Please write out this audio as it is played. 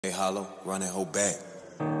Hey, Hollow, run that hoe back.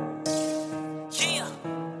 Yeah.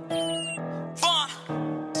 Vaughn.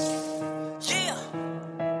 Yeah.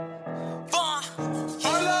 Vaughn.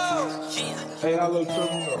 Hollow. Yeah. Hey, Hollow, turn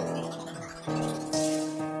me up.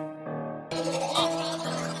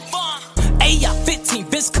 Hey, I 15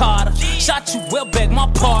 Vince Carter. Shot you well, beg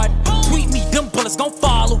my pardon. Tweet me, them bullets gon'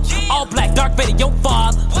 follow. All black, dark Vader, your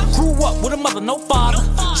father. Grew up with a mother, no father.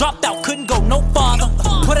 Dropped out, couldn't go no farther.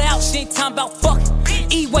 Put her out, she ain't time about fucking.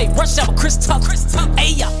 E-way, rush out with Chris Tucker.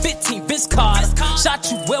 Hey, I 15 Vince Carter.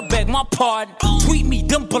 Shot you well, beg my pardon. Tweet me,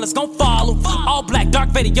 them bullets gon' follow. All black, dark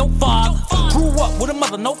Vader, your father. Grew up with a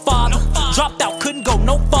mother, no father. Dropped out, couldn't go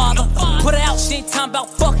no farther. Put her out, she ain't time about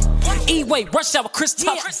fucking. E-way, rush out with Chris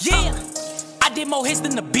Tucker. Yeah. I did more hits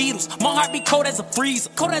than the Beatles. My heart be cold as a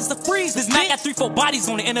freezer. Cold as the freezer. This Mac got 3-4 bodies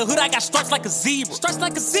on it. In the hood, I got stripes like a zebra. Stripes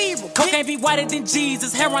like a zebra. Cocaine be whiter than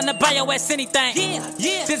Jesus. Hair on the bio ass anything.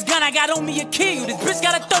 Yeah. This gun I got on me a kill. This bitch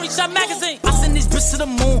got a 30-shot magazine. I send this bitch to the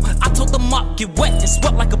moon. I told them up, get wet and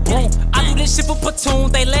sweat like a broom. I do this shit for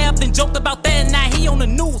platoon. They laughed and joked about that, and now he on the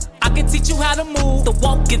news. I can teach you how to move, the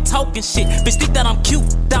walk and talk and shit. Bitch think that I'm cute.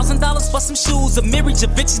 $1,000 for some shoes. A myriad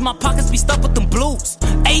of bitches, my pockets be stuffed with them blues.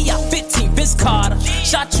 Ayy, I 15 Vince Carter.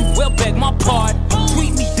 Shot you well, beg my pardon.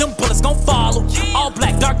 Tweet me, them bullets gon' follow. All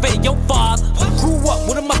black, dark Vader, your father. Grew up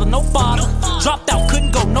with a mother, no father. Dropped out,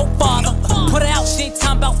 couldn't go no farther. Put her out, she ain't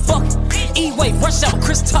time about fucking. E-way, rush out with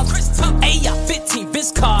Chris Tucker. Ayy, I 15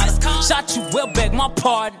 Vince Carter. Shot you well, beg my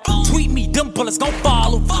pardon. Tweet me, them bullets gon'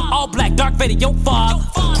 follow. All black, dark Vader, your father.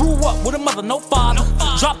 Grew up with a mother, no father.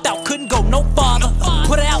 Dropped out, couldn't go no farther.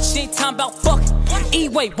 Put her out, she ain't time about fucking.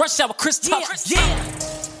 E-way, rush out with Chris Tucker.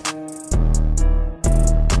 Yeah.